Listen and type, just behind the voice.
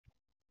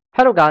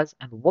Hello guys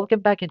and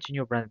welcome back into a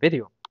new brand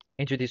video.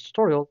 In today's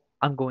tutorial,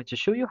 I'm going to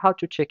show you how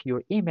to check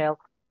your email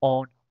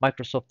on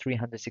Microsoft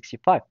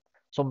 365.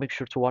 So make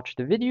sure to watch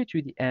the video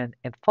to the end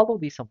and follow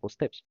these simple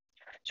steps.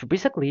 So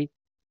basically,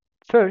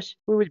 first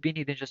we will be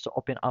needing just to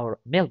open our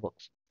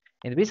mailbox.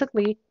 And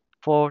basically,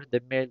 for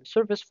the mail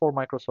service for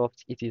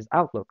Microsoft, it is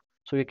Outlook.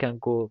 So you can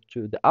go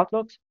to the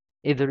Outlooks,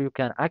 either you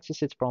can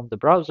access it from the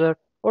browser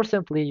or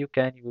simply you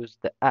can use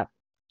the app.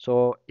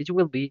 So it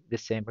will be the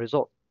same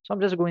result. So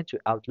I'm just going to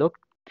Outlook,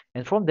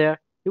 and from there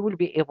you will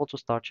be able to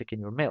start checking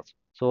your mails.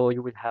 So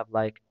you will have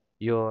like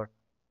your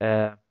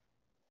uh,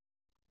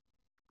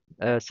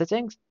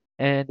 settings,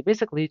 and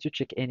basically to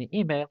check any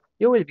email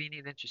you will be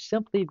needing to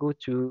simply go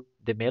to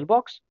the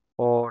mailbox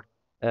or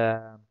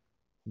um,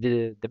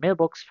 the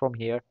mailbox from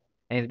here,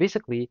 and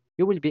basically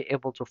you will be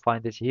able to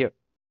find it here,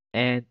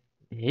 and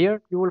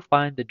here you will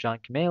find the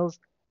junk mails,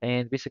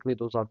 and basically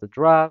those are the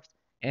drafts,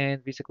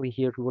 and basically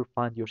here you will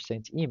find your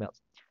sent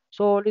emails.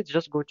 So let's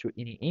just go to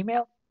any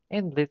email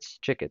and let's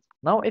check it.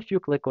 Now if you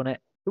click on it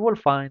you will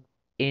find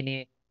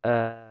any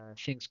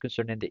things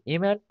concerning the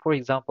email. For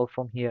example,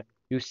 from here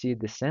you see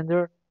the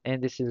sender, and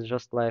this is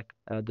just like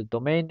the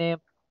domain name,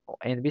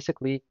 and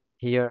basically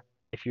here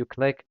if you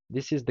click,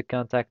 this is the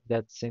contact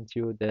that sent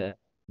you the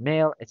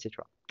mail,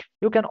 etc.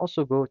 You can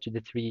also go to the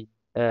three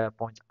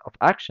points of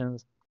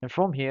actions, and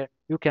from here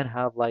you can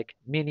have like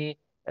many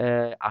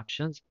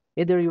actions.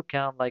 Either you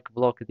can like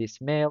block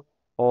this mail,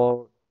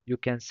 or you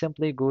can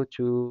simply go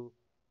to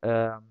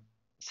um,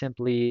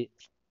 simply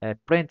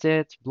print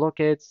it, block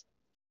it,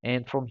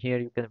 and from here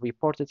you can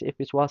report it if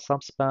it was some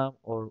spam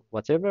or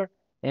whatever.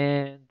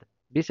 And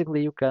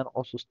basically you can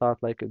also start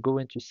like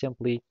going to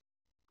simply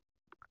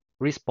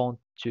respond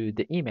to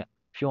the email.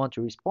 If you want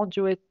to respond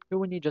to it, you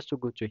will need just to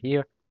go to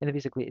here, and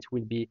basically it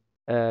will be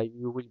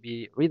you will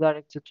be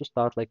redirected to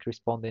start like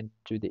responding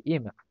to the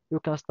email. You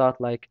can start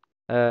like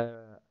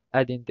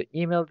adding the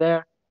email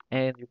there,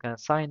 and you can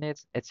sign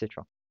it,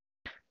 etc.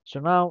 So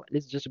now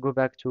let's just go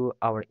back to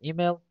our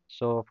email.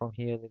 So from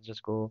here, let's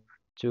just go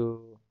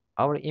to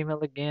our email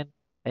again.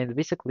 And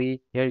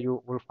basically here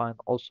you will find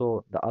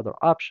also the other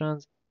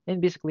options. And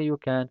basically you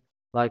can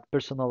like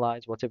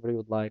personalize whatever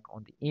you'd like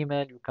on the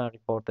email. You can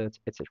report it,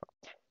 etc.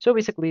 So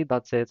basically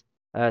that's it.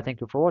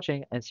 Thank you for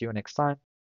watching and see you next time.